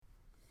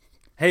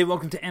Hey,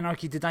 welcome to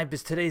Anarchy to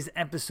Diapers. Today's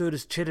episode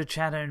is Chitter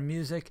Chatter and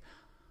Music.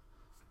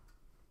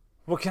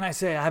 What can I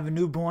say? I have a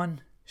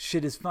newborn.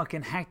 Shit is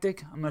fucking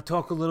hectic. I'm going to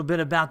talk a little bit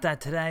about that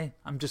today.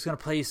 I'm just going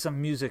to play you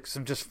some music,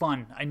 some just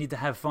fun. I need to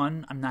have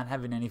fun. I'm not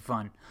having any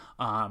fun.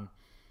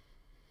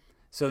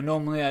 So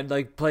normally I'd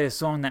like play a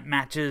song that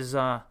matches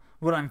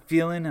what I'm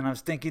feeling, and I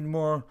was thinking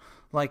more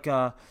like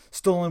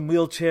Stolen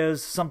Wheelchairs,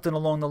 something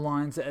along the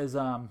lines as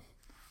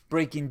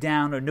Breaking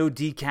Down or No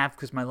Decaf,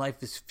 because my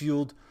life is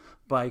fueled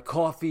by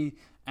coffee,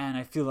 and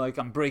I feel like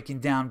I'm breaking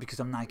down because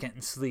I'm not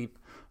getting sleep.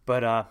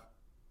 But I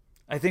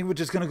think we're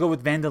just going to go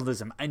with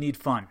Vandalism. I need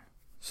fun.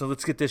 So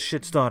let's get this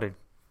shit started.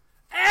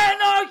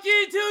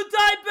 Anarchy to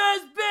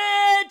Diapers,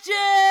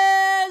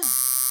 bitches!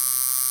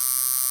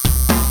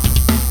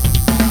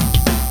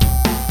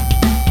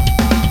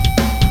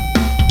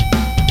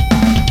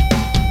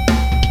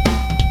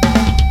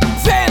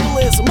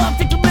 Vandalism, I'm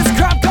thinking this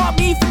crap got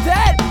me for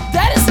that.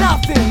 That is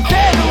nothing.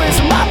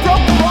 Vandalism, I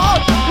broke the law.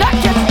 Not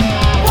kidding.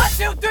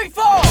 1, 2, 3,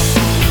 4.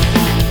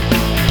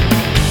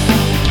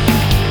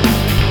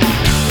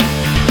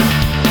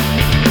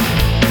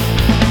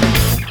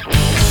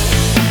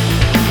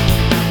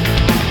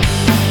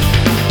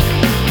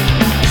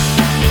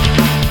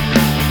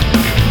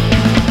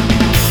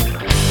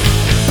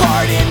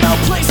 Party, no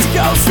place to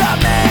go, stop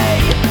me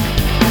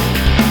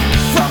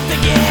from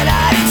thinking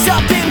I did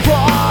something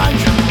wrong.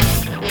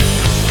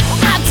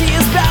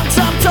 Ideas bound,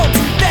 I'm told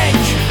to think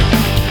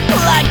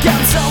like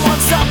I'm someone,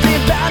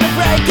 something bound to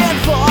break and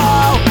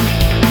fall.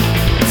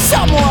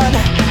 Someone,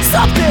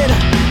 something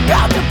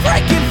bound to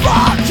break and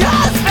fall.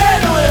 Cause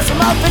vandalism,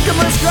 I'm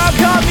victimless, crowd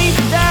caught me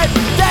for that.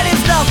 That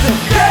is nothing.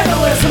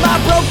 Vandalism, I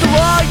broke the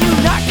law. You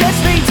not catch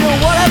me doing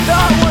what I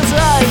thought was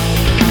right.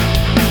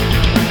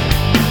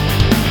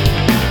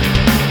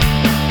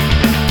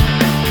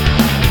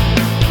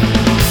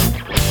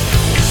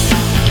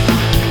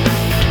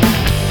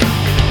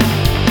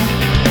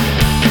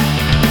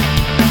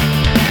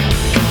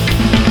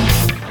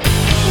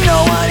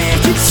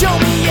 Show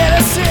me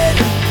innocent,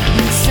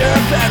 stir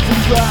back the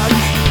clock.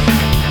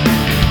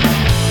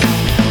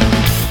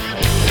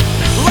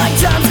 Like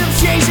times have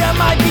changed, I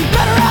might be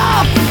better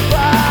off if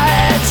I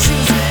had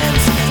chosen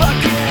to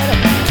fucking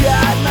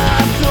guide my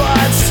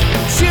thoughts.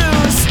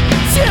 Choose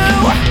to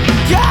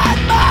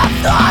guide my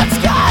thoughts.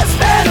 Cause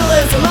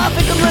vandalism, I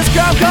think I'm less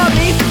calm, caught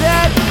me for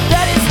that.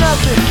 That is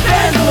nothing.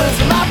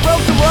 Vandalism, I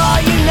broke the law.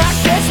 You not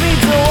catch me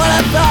doing what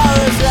I thought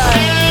was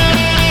right.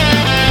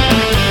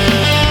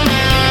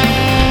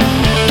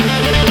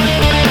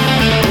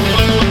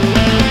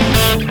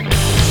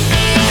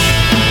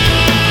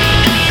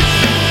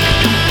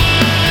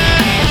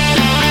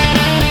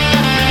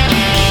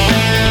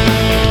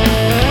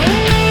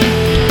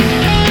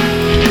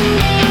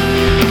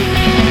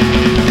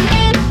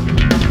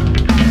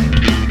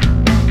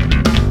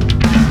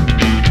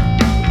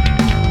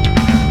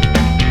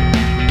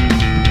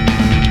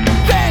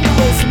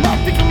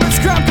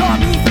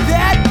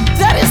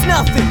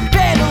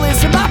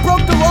 Vandalism, I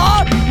broke the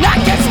law, not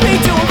catch me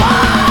doing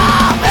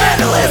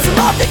vandalism,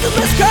 I think of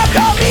this crap,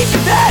 call me for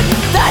that.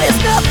 That is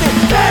nothing.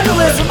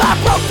 Vandalism, I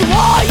broke the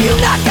law, you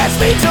not catch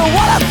me doing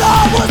what I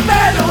thought was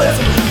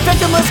vandalism.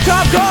 Victimless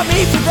crap, call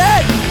me for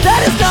that.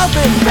 That is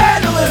nothing.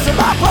 Vandalism,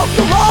 I broke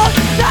the law,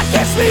 not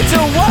catch me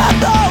doing what I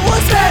thought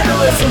was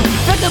vandalism.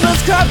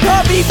 Victimless crap,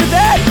 call me for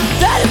that.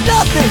 That is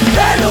nothing.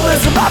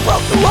 Vandalism, I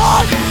broke the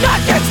law, not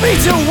catch me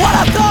doing what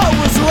I thought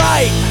was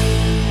right.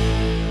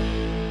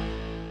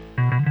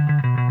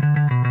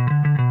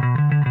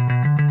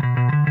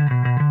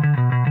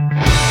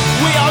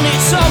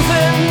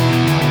 Something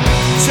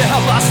to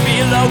help us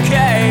feel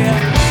okay.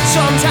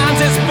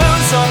 Sometimes it's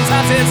booze,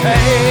 sometimes it's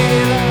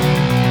hate.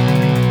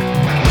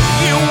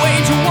 You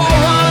wage a war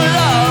on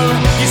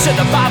love. You said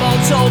the Bible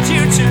told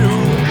you to.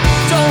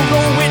 Don't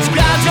know which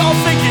God you're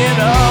thinking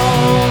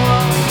of.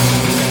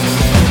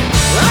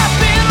 I've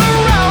been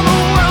around the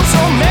world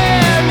so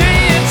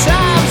many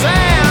times,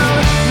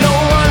 and no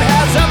one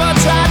has ever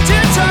tried to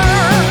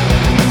turn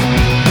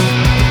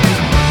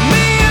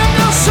me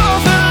into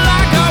something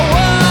like I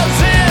was.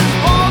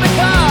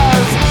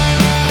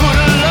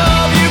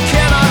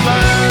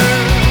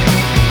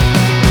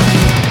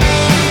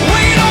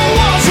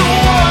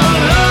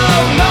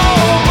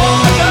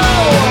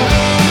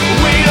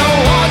 We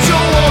don't want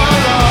your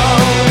war.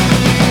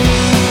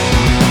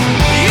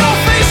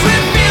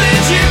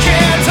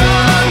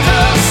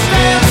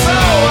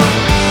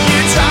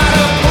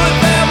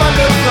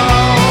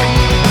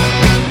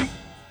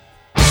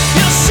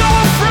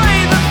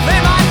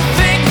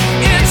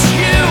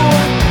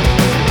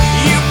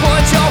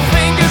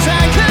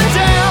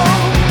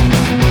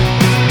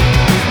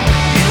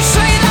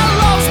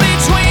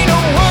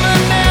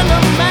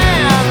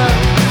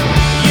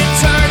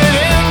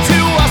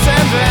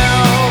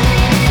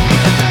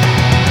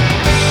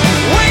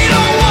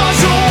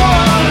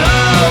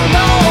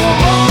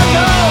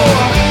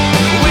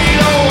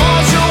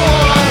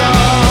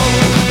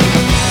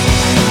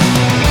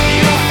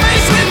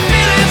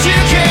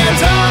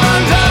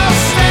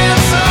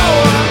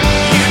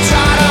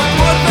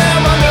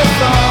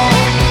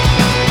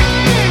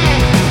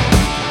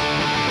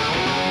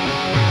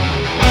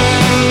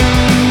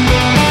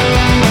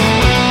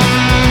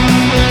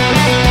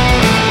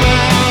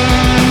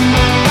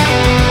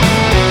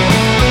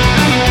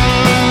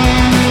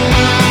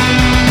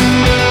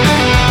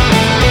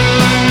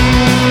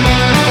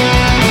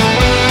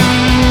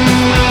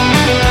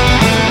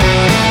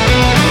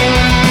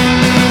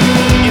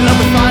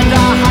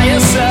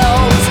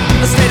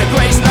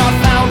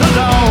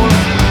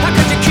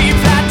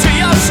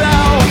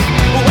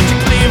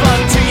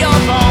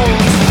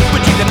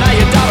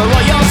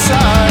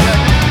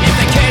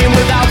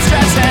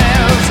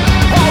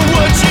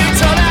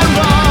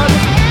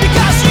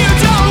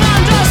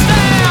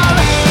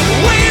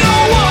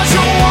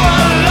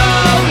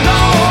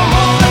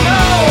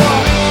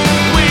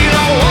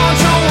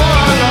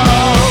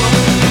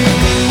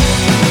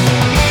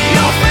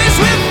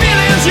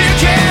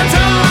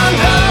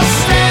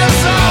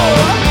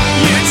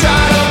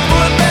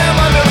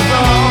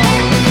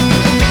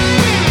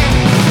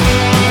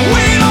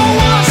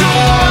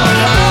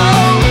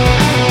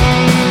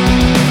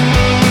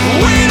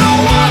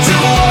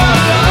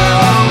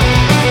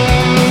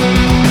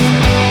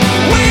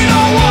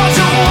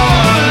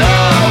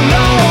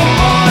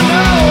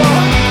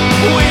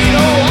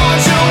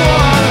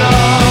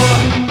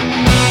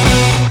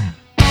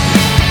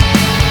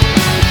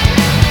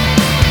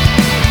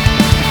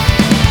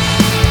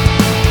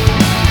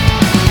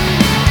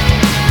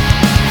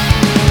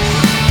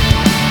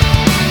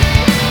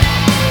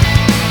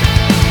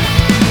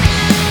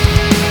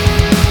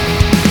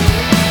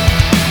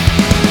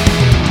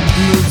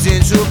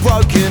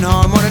 broken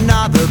home on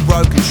another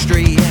broken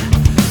street.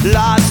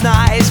 Last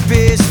night's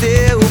beer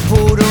still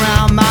pulled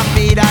around my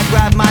feet. I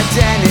grabbed my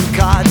denim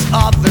cards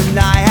off and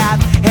I have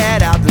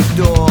head out the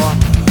door.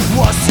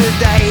 What's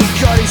today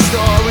got in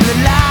store in the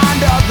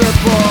land of the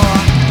poor?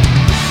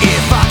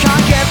 If I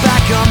can't get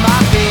back on my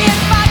feet,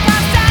 If I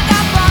can't stand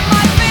up on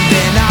my feet,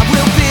 then I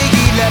will be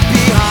left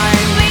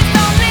behind. please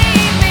don't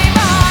leave me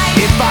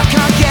behind. If I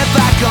can't get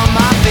back on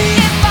my feet,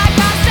 If I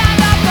can't stand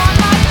up on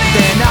my feet,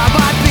 then I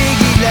might be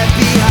left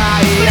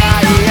behind. please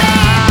don't leave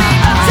me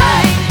behind.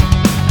 Take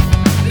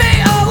me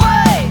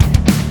away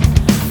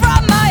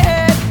from my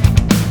head,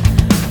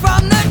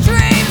 from the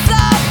dreams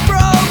I've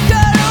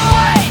broken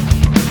away.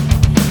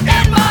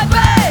 In my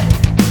bed,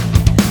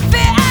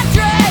 fear and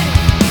dread,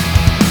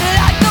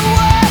 like the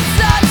words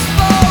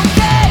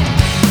unspoken.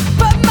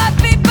 Put my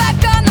feet back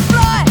on the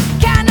floor.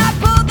 Can I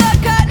pull the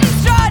curtain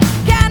straight?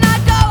 Can I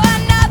go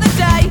another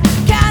day?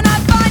 Can I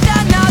find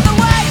another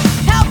way?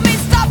 Help me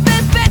stop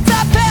this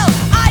bitter pill.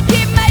 I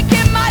keep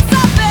making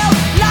myself ill,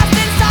 lost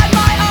inside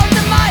my own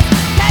demise.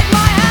 Take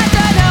my hand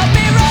and help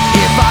me rise.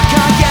 If I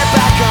can't get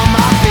back on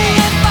my feet,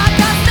 If I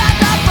can't stand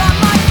up on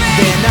my feet,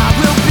 then I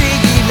will be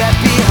left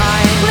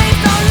behind. please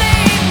don't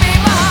leave me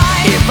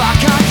behind. If I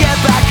can't get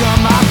back on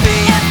my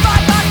feet, If I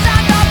can't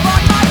stand up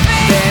on my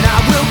feet, then I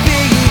will be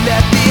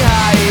left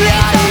behind. please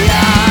don't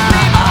leave me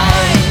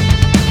behind.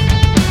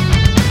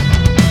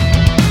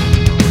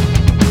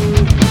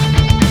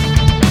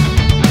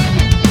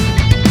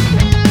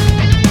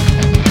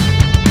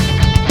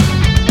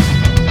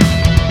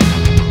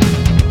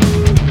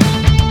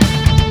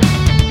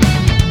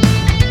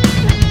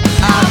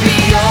 I'll be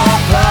your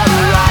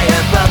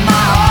pariah, but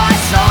my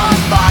heart's on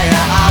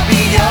fire. I'll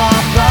be your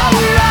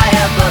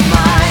pariah, but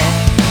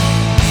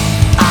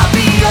I'll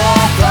be your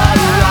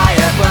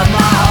pariah, but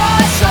my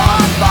heart's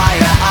on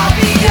fire. I'll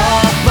be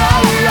your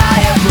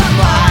pariah, but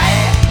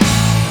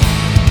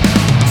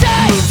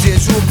moved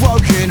into a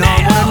broken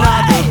home on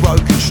another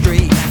broken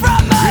street.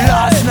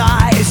 Last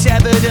night it's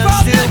evidence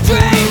still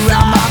pulling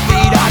around my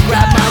feet. I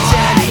grabbed my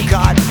denim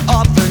card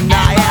off and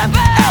I am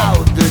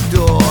out the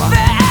door.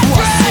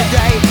 What's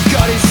today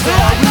got in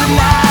store in the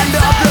land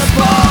of the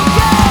poor?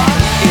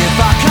 If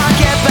I can't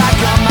get back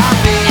on my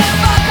feet, If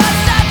I can't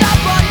stand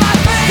up on my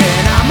feet,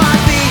 then I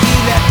might be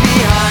left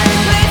behind.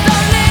 please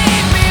don't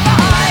leave me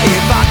behind.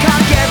 If I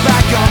can't get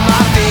back on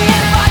my feet,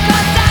 If I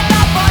can't stand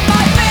up on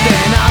my feet,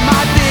 then I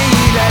might be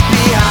left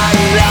behind.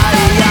 I'll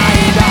be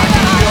your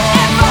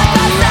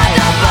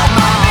pariah, but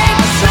my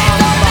heart's on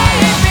fire. Your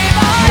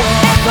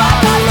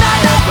pariah,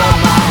 but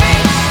my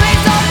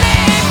please don't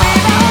leave me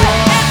behind.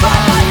 If I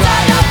can't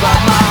stand up on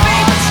my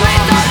feet, please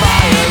don't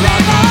leave me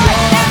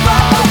behind. If I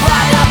can't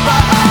stand up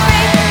on my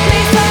feet,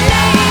 please don't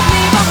leave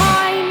me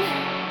behind.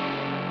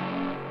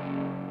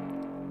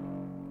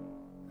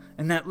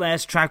 And that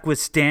last track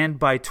was Stand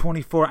by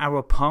 24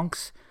 Hour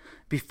Punks.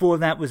 Before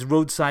that was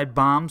Roadside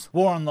Bombs,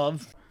 War on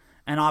Love.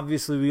 And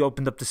obviously we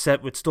opened up the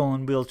set with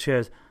Stolen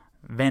Wheelchairs,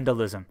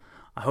 Vandalism.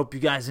 I hope you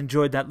guys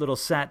enjoyed that little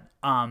set.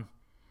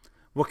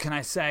 What can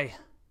I say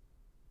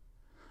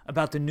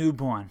about the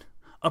newborn?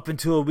 Up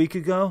until a week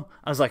ago,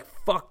 I was like,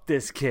 fuck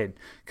this kid.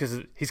 Because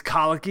he's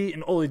colicky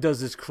and all he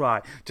does is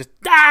cry. Just,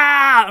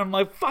 ah! I'm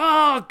like,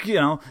 fuck! You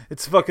know,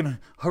 it's fucking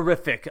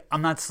horrific.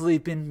 I'm not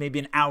sleeping. Maybe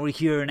an hour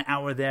here, an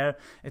hour there.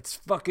 It's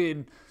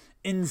fucking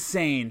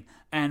insane.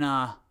 And,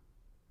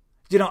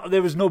 you know,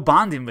 there was no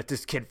bonding with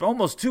this kid for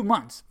almost 2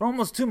 months.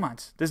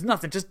 There's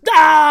nothing. Just,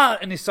 ah!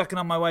 And he's sucking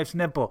on my wife's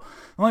nipple.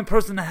 The only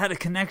person that had a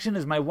connection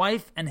is my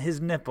wife and his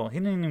nipple. He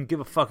didn't even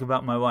give a fuck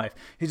about my wife.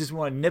 He just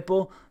wanted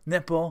nipple,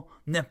 nipple,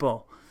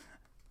 nipple.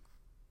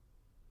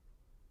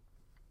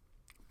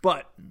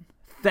 But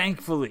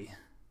thankfully,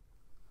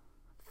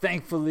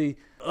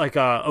 like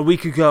a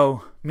week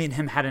ago, me and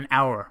him had an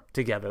hour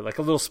together, like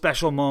a little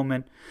special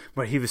moment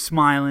where he was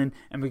smiling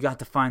and we got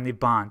to finally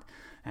bond.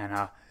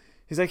 And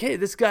he's like, hey,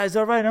 this guy's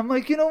all right. I'm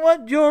like, you know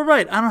what? You're all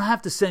right. I don't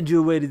have to send you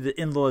away to the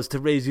in-laws to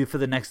raise you for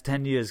the next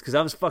 10 years because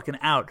I was fucking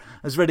out.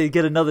 I was ready to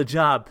get another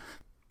job.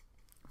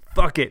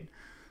 Fuck it.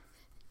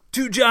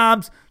 2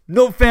 jobs,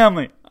 no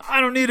family.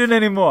 I don't need it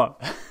anymore.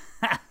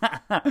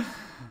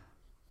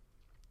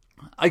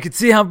 I could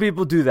see how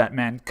people do that,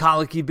 man.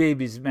 Colicky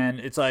babies, man.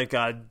 It's like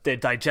their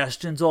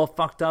digestion's all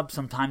fucked up.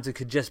 Sometimes it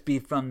could just be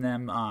from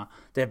them,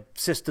 their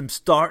system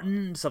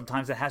starting.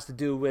 Sometimes it has to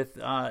do with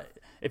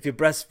if you're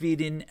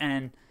breastfeeding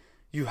and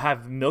you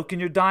have milk in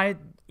your diet.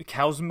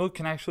 Cow's milk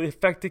can actually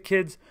affect the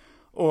kids.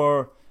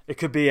 Or it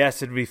could be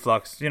acid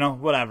reflux, you know,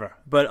 whatever.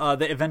 But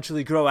they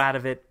eventually grow out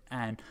of it,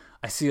 and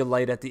I see a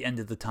light at the end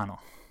of the tunnel.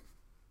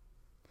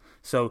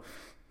 So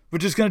we're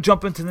just going to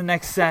jump into the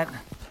next set.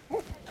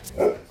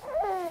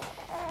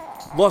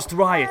 Lost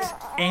Riots,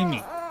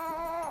 Amy.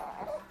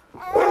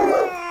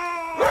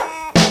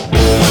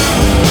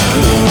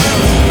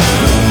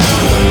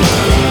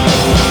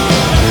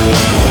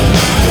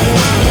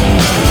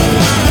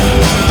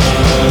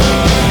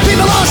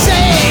 People all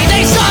say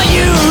they saw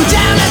you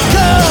down at the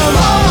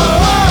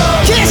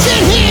club,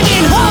 kissing him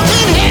and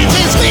holding hands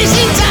and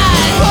squeezing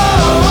tight.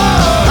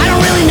 I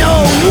don't really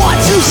know what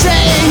to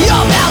say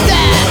about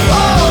that.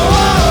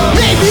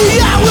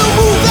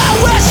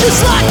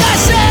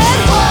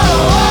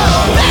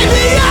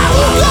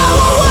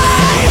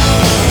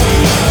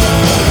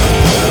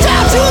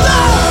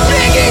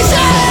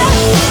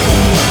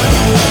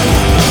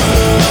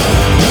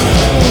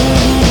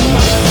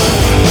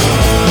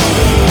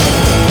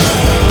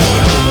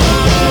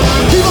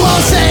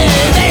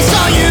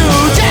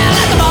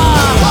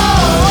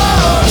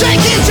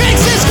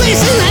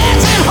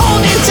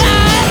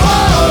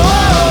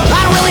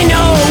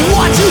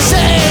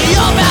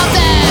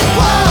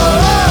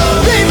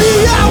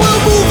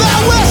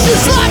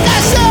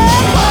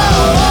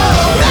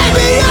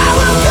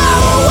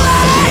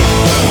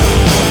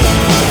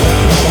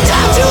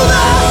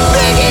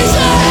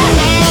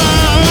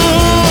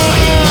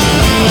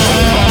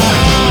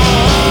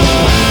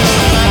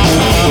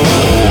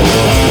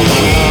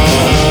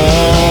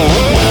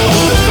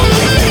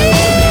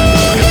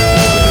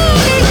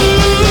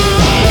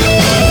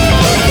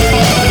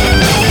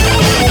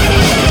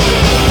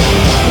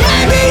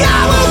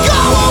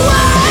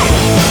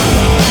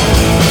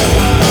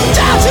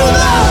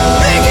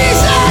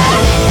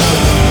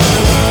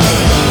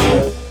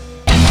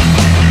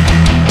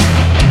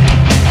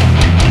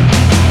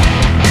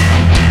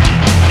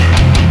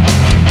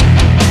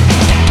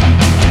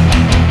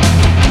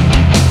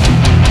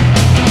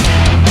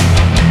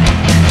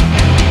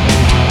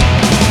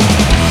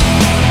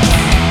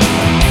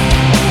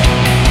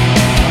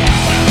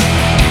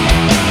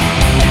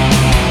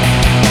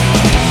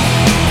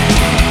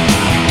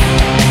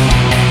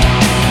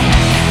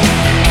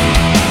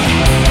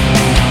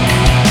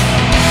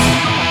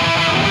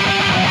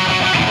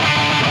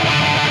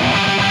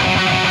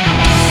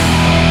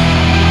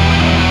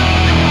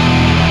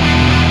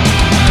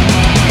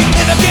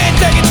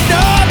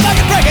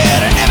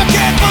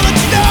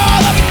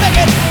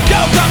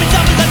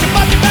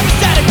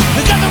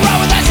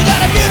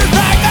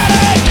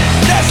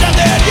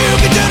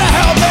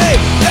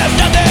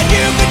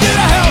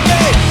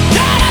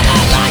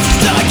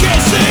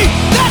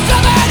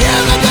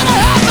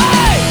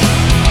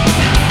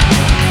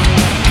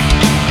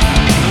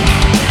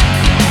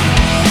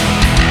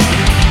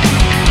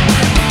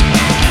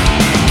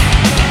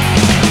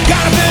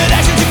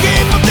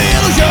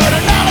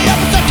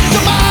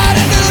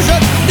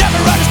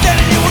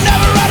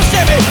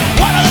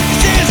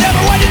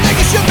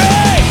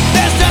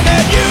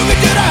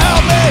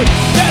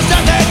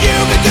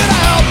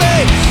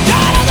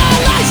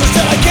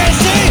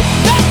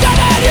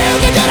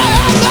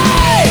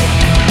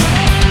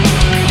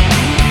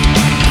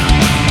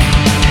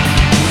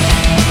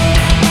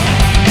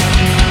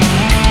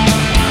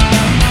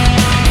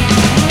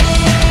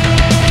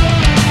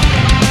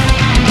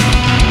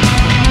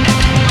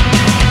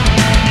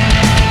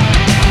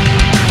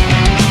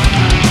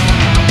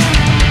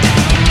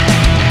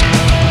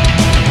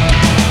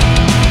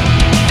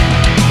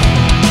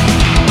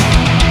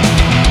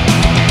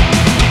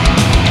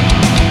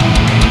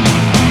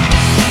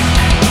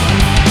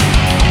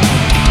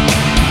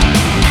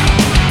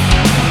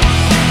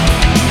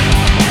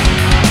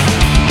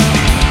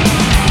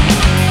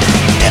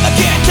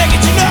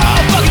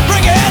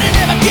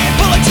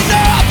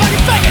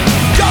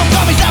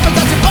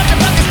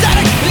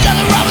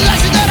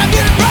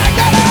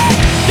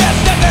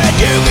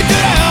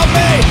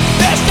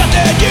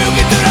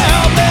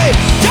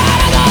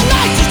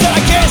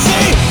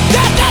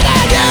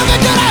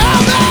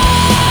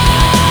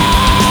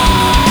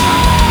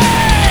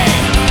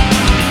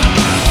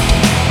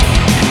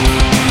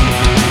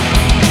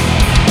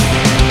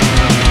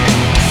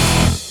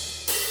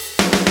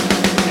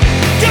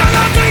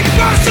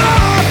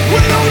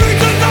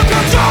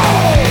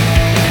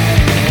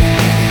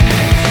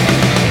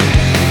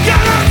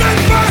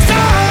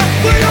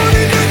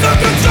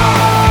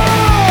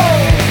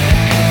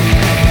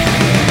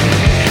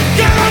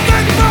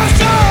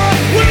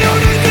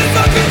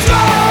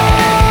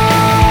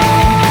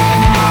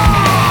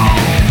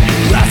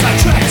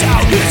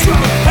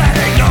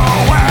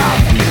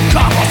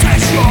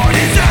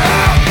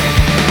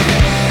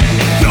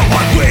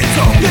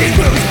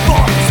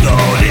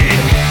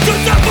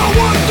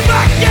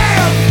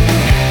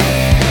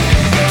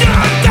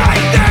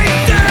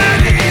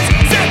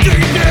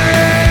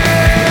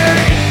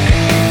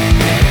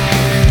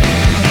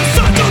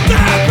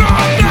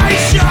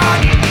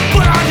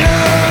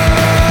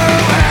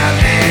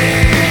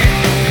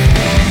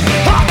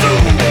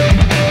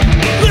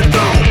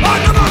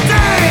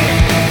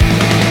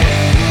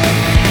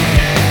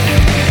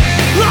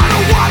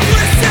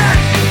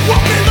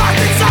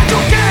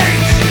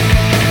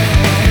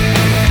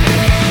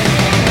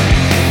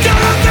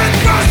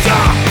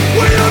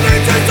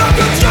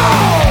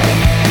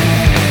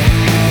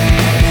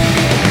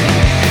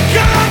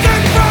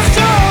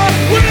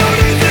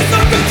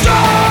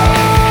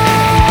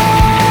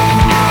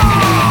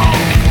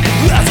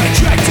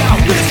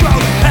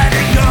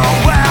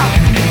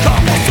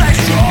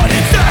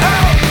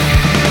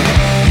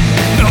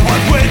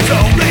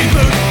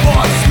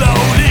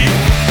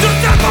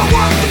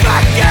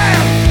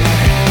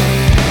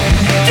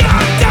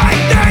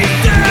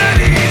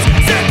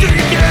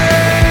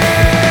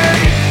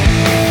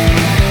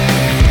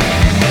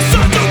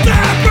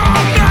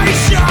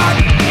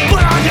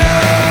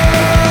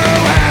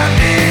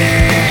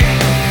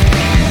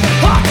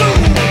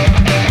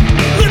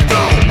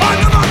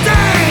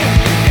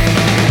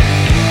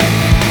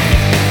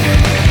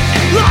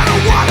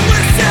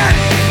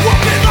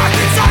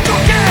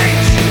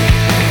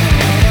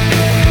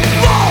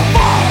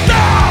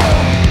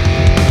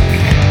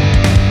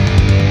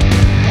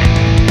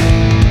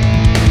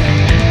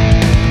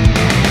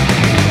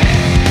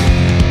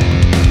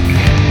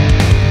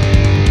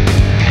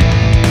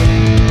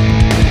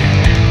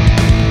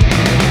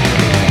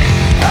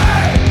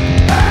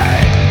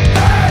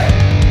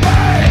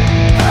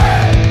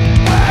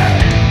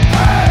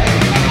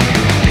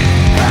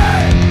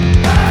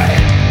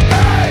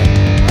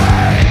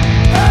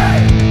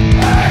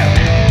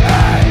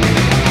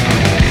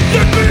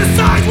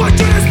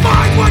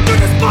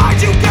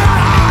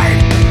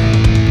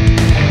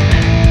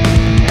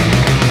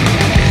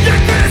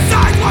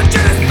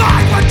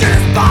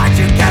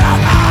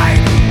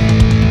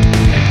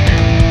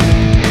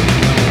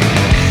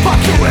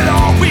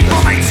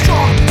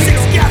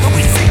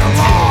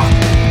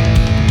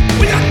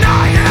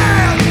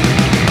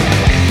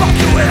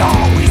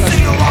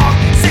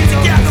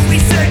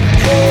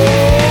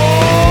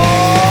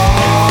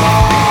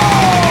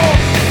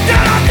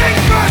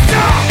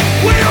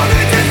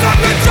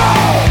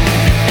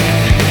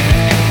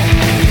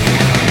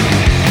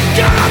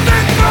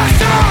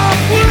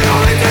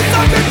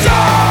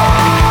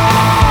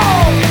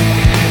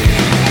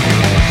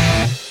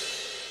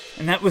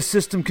 That was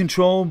System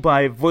Control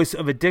by Voice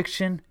of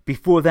Addiction.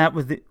 Before that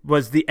was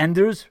the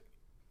Enders,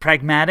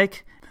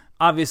 Pragmatic.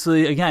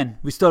 Obviously, again,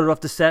 we started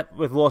off the set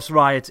with Lost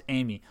Riot's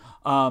Amy.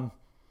 What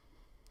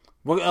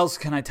else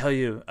can I tell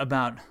you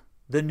about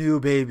the new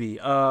baby?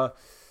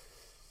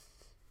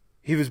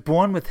 He was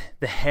born with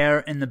the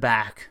hair in the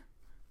back.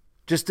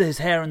 Just his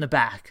hair in the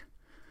back.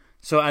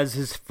 So as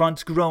his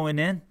front's growing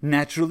in,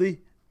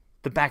 naturally,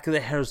 the back of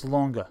the hair is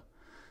longer.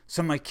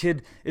 So my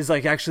kid is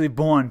like actually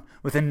born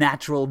with a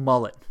natural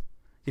mullet.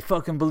 You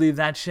fucking believe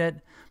that shit?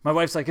 My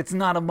wife's like, it's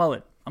not a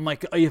mullet. I'm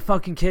like, are you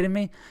fucking kidding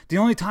me? The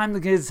only time the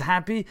kid's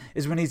happy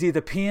is when he's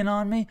either peeing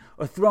on me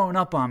or throwing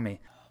up on me.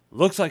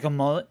 Looks like a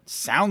mullet,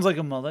 sounds like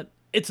a mullet.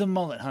 It's a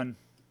mullet, hun.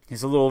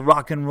 He's a little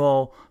rock and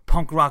roll,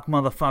 punk rock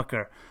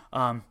motherfucker.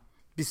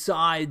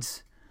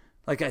 Besides,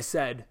 like I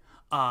said,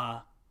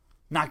 not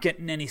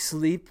getting any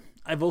sleep,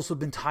 I've also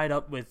been tied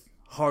up with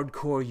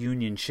hardcore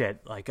union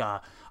shit. Like,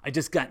 I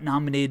just got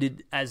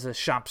nominated as a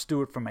shop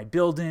steward for my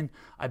building.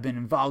 I've been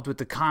involved with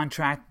the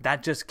contract.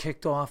 That just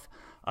kicked off.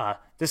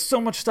 There's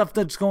so much stuff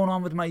that's going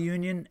on with my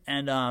union,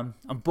 and I'm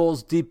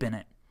balls deep in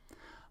it.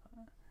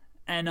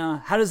 And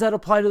how does that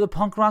apply to the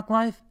punk rock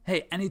life?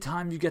 Hey,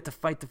 anytime you get to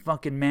fight the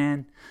fucking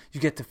man, you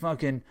get to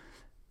fucking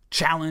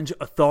challenge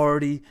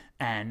authority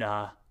and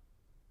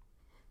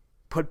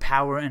put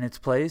power in its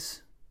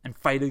place and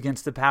fight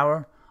against the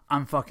power,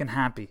 I'm fucking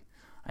happy.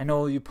 I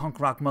know you punk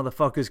rock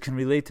motherfuckers can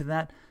relate to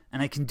that,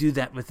 and I can do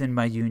that within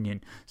my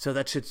union. So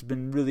that shit's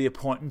been really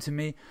important to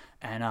me,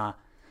 and I've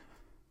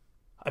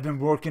been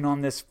working on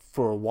this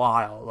for a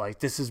while. Like,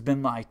 this has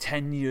been like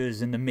 10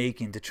 years in the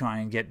making to try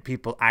and get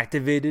people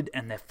activated,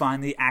 and they're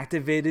finally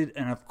activated.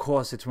 And of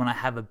course, it's when I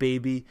have a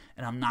baby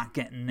and I'm not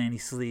getting any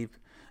sleep,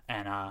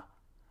 and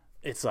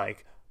it's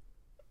like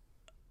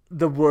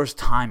the worst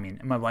timing.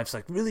 And my wife's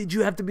like, really, do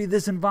you have to be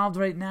this involved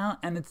right now?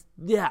 And it's,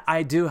 yeah,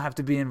 I do have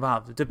to be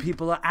involved. The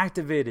people are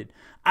activated.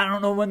 I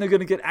don't know when they're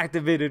gonna get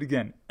activated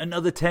again.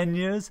 Another 10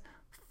 years?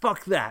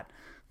 Fuck that.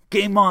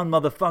 Game on,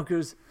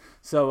 motherfuckers.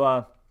 So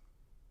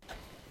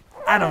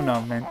I don't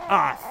know, man.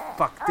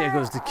 Fuck, there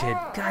goes the kid.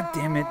 God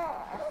damn it.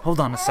 Hold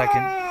on a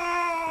second.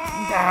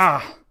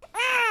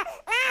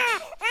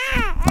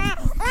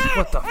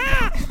 What the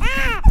fuck?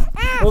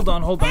 Hold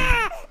on.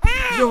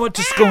 You know what?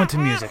 Just go into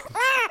music.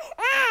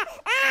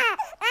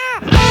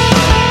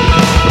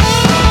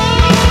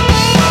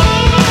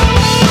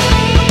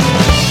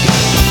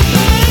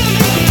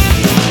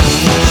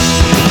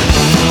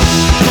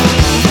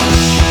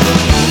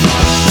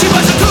 She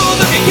was a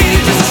cool-looking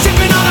kitty, just a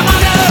sipping on a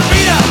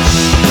margarita.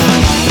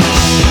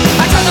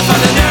 I tried to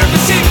find the nerve to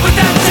sing with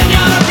that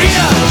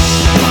señorita.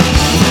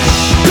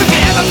 Could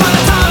you ever find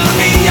the time for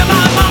me and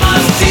my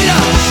mama's Tita?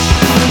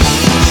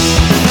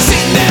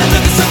 Sitting there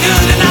looking so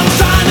good and I was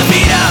trying to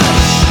beat her.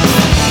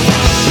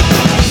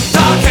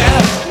 Dark hair,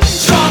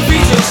 strong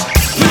features,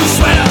 blue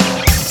sweater,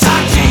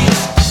 tight jeans.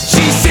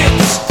 She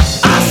sits,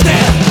 I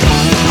stare.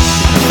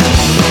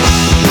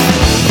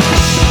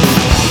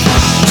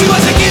 She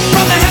was a gift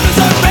from the heavens,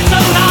 a red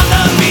zone on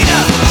the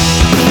meter.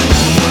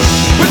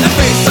 With the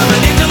face of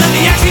an angel and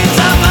the actions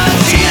of a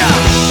cheetah.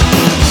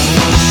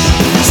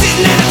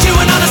 Sitting there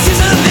chewing on a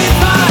sizzling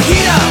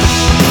fajita.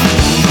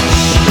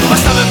 My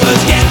stomach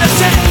was getting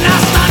upset and I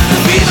started to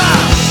fever.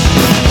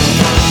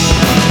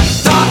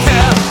 Dark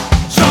hair,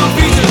 strong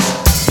features,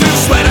 blue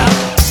sweater,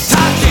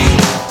 tight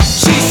jeans.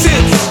 She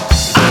sits,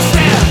 I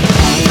stare.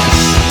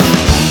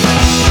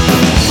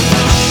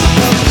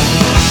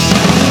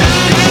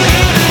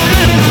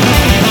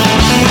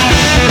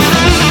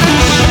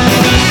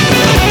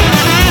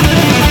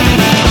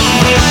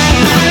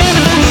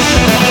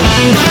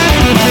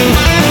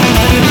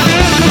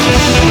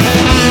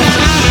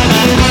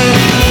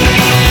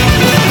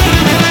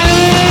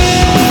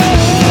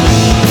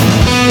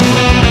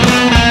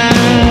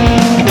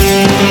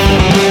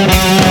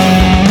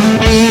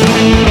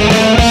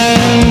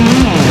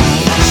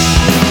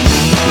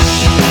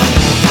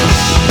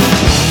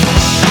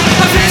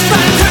 My face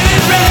started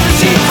turning red and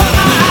she caught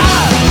my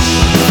eye.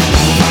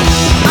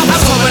 I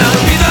was hoping I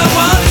would be the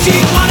one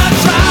she'd wanna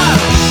try.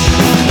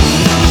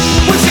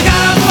 When she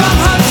got up from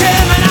her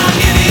chair and I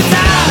nearly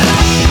died.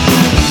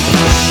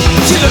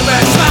 She looked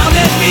back, smiled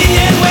at me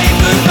and waved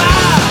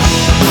goodbye.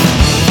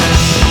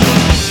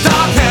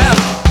 Dark hair,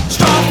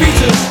 strong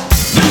features,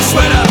 blue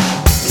sweater,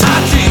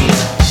 tight jeans.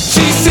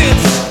 She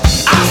sits,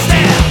 I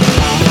stare.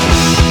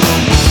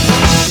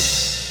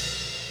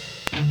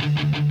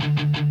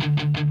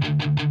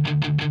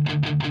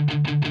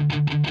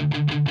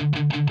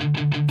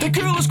 The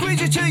girl will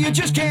squeeze you till you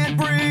just can't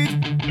breathe.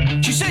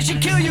 She says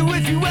she'd kill you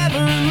if you ever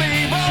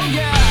leave. Oh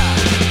yeah,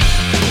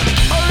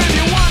 or if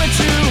you wanted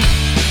to.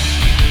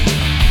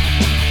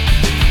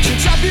 She'll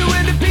chop you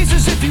into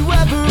pieces if you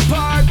ever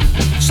part.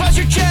 Slice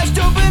your chest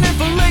open and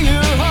fillet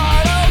your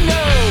heart. Oh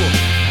no,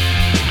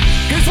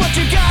 here's what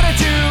you gotta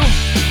do.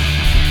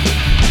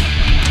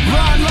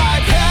 Run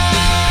like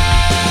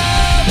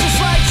hell, just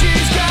like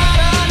she's got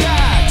an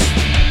axe.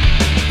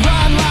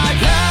 Run like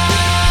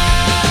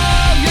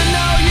hell, you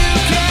know you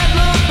can't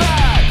look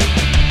back.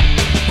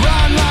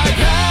 Run like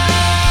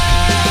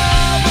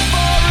hell,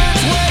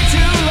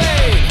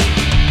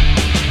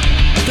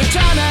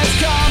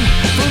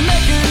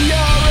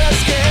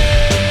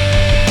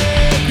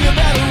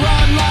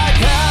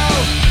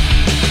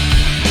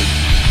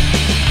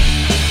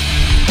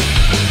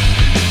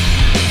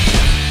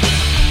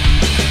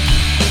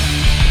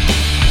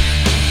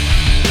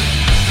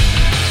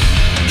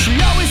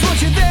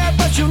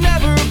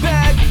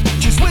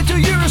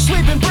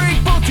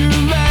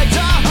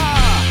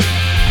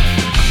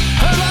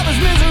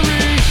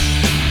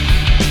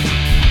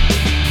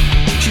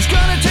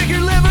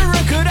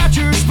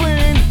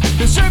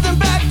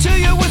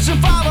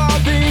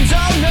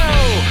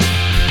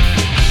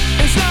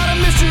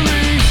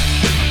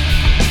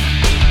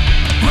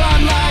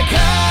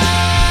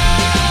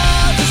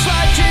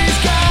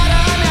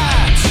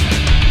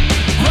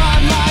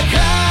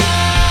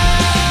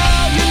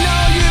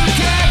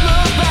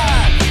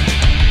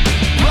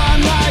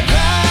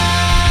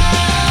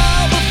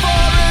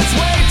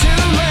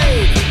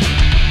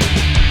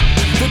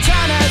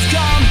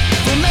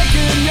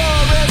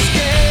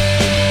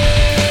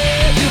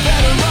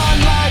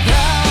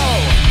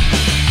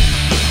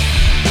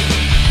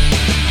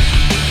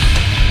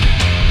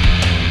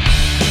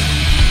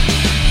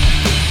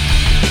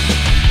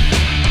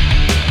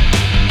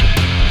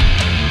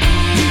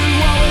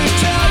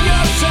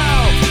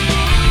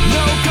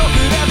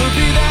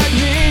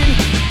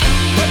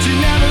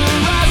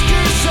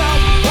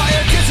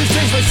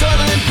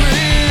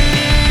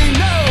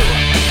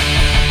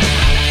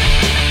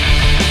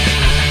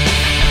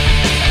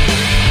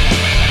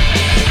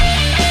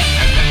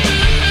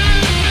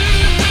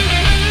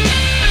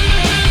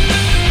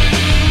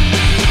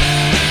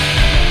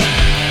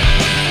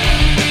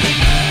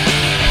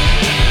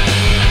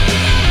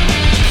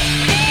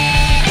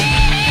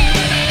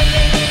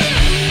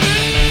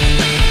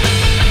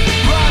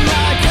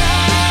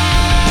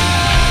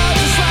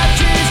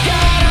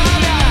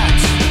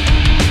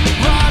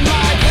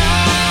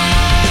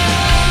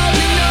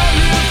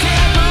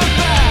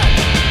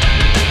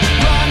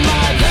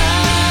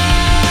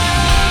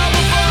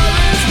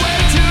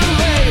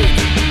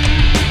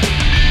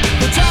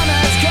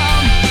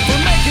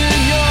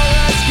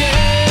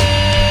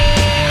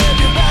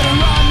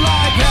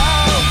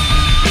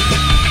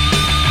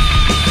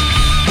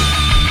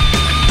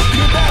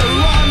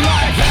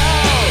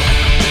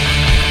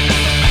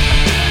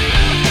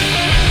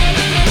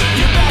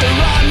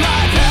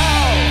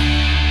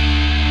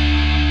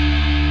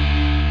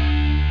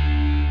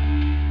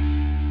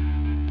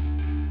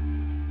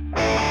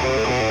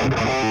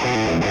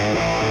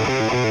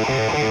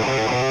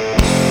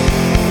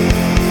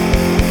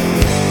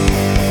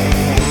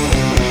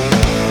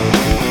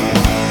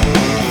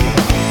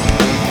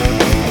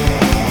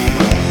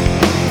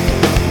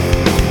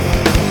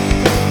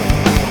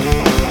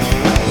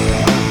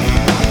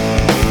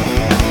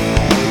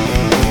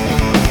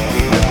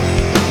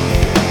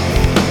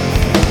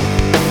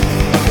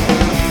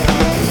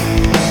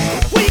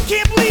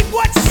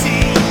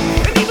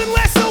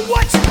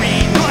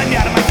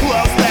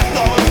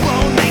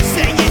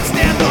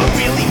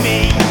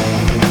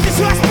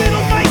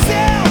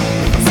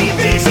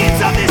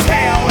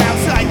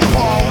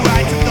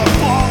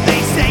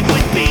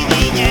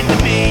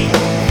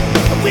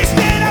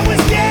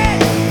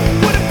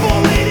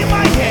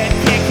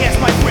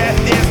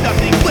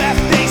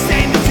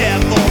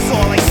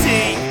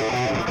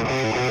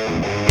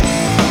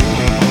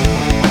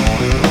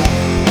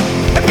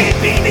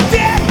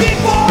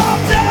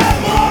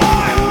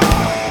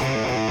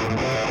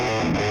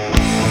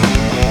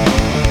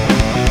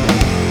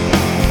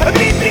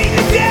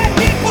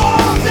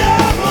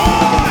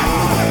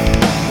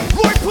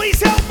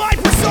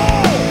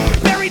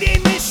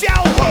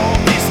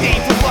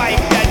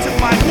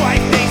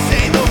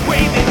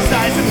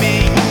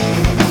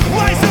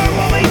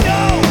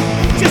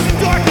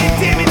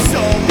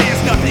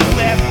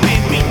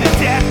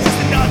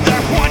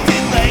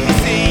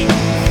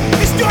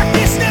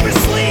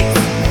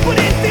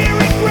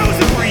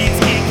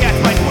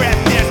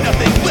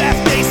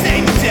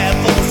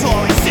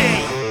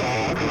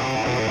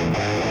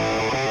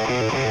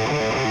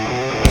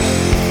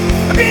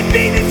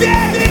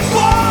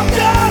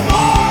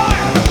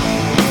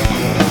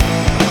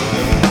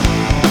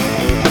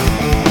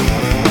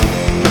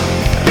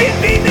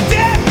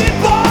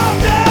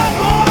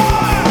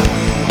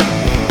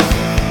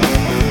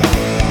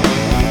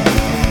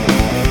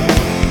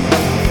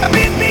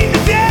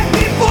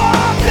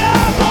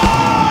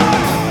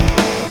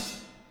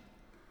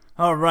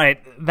 All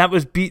right, that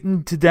was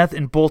Beaten to Death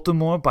in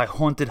Baltimore by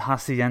Haunted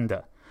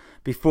Hacienda.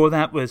 Before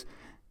that was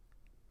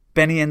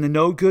Benny and the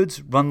No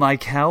Goods, Run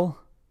Like Hell.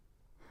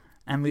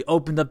 And we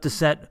opened up the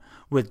set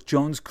with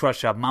Jones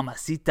Crusher,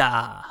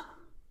 Mamacita.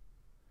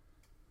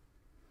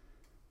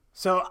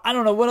 So, I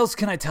don't know, what else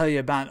can I tell you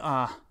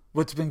about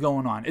what's been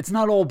going on? It's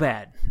not all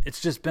bad. It's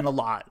just been a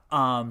lot.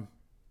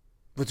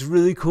 What's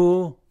really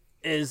cool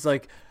is,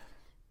 like,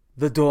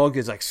 the dog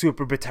is, like,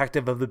 super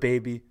protective of the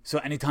baby. So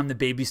anytime the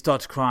baby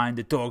starts crying,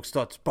 the dog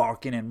starts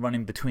barking and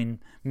running between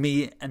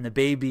me and the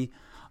baby.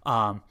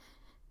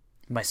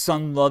 My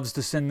son loves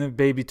to send the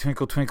baby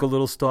Twinkle, Twinkle,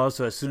 Little Star.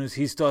 So as soon as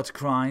he starts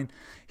crying,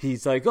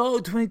 he's like, oh,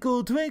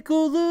 Twinkle,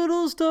 Twinkle,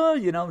 Little Star.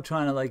 You know,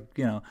 trying to, like,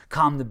 you know,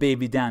 calm the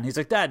baby down. He's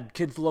like, Dad,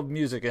 kids love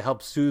music. It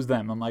helps soothe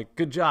them. I'm like,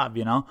 good job,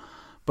 you know.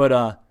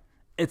 But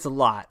it's a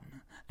lot.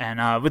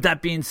 And with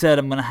that being said,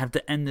 I'm going to have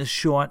to end this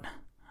short.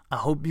 I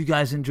hope you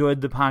guys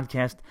enjoyed the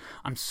podcast.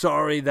 I'm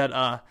sorry that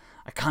I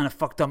kind of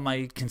fucked up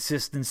my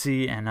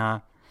consistency, and I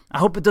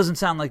hope it doesn't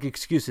sound like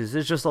excuses.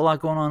 There's just a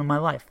lot going on in my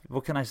life.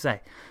 What can I say?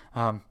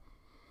 I'm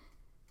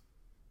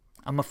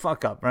a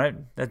fuck up, right?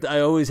 That I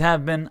always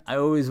have been. I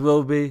always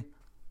will be.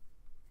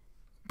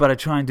 But I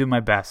try and do my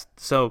best.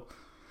 So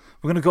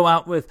we're going to go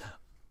out with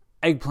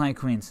Eggplant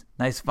Queens.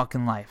 Nice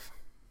fucking life.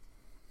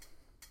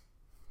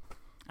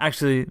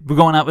 Actually, we're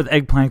going out with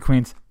Eggplant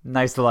Queens.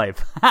 Nice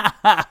life.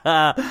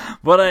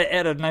 But I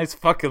had a nice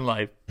fucking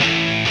life.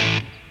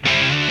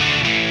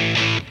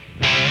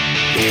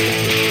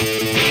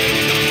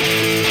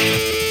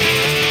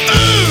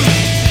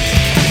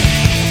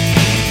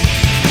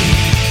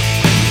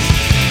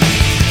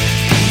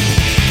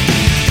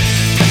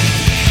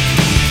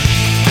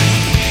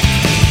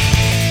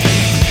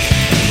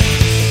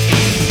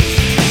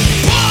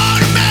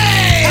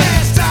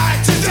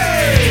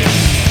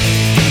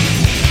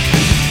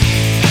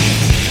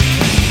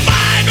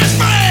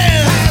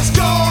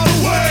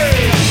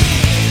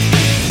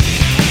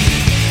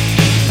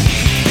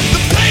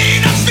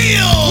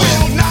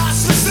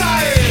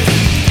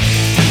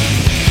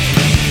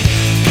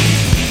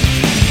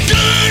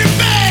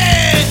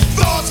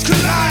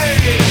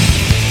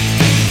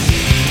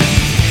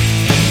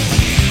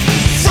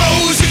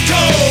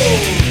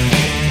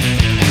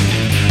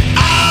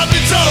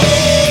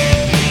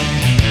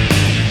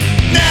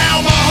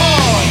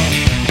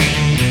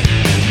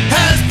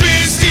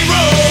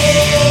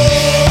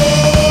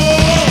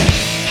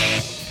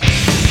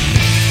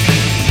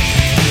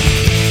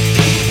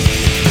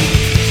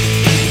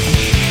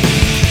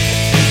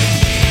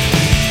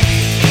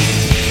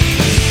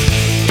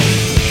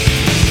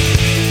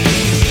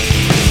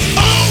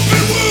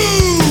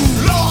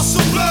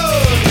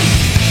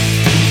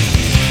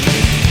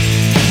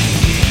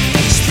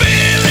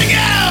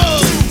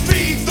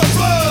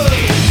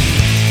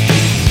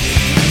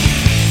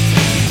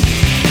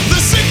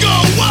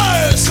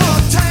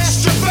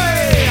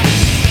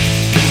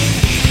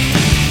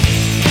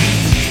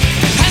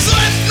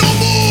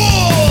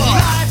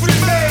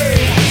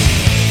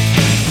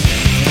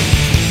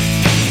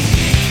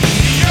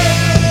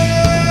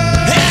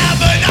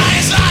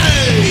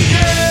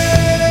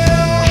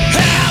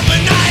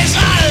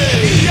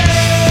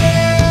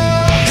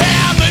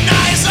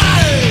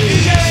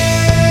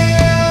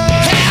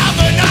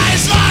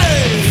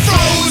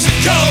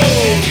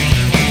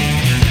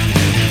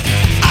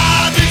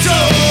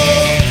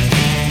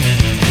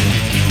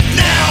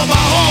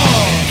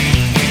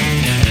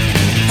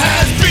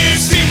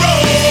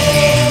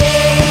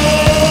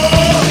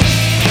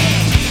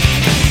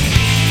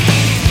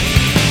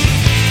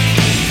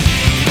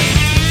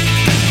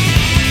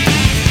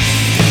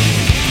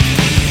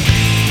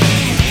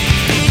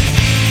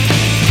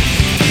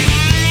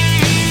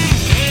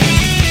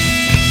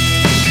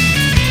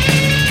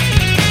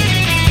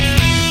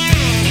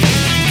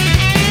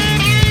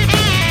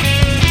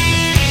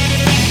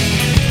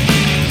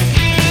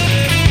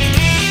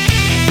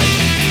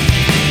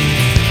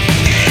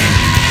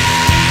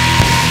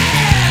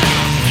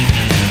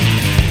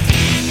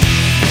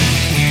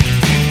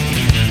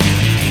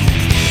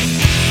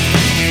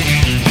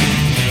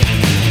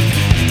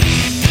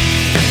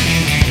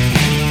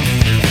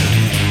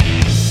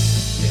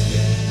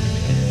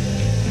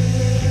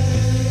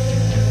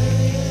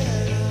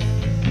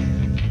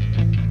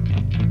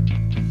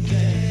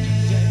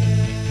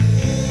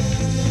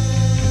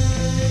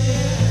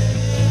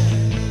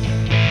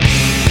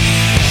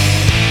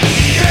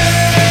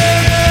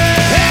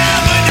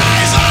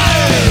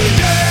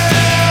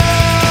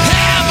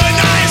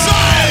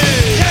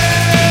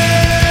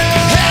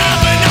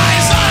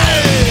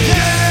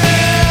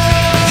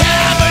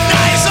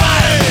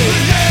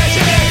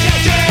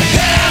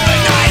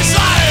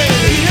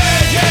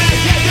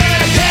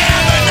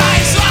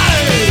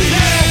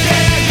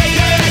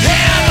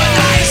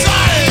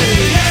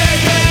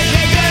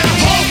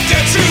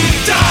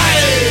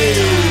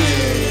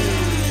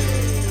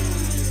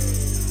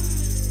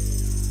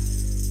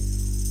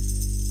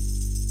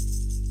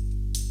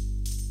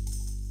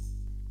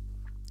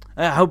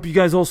 I hope you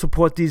guys all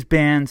support these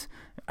bands.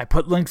 I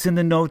put links in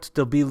the notes.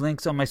 There'll be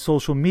links on my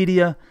social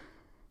media.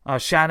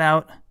 Shout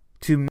out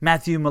to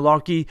Matthew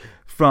Malarkey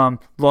from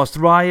Lost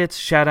Riots.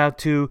 Shout out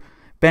to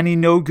Benny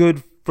No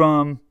Good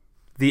from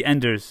The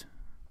Enders.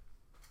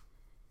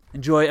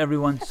 Enjoy,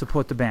 everyone.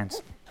 Support the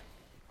bands.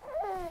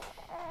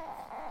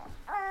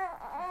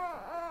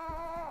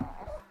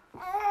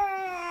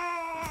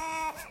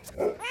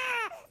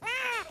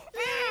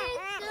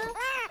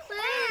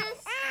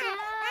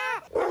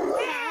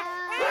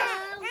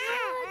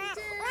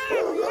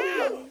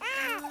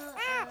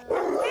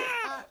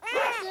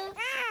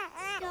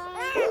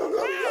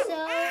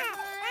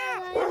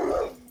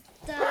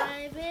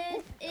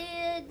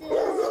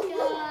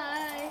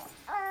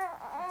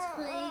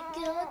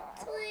 Twinkle,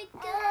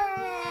 twinkle.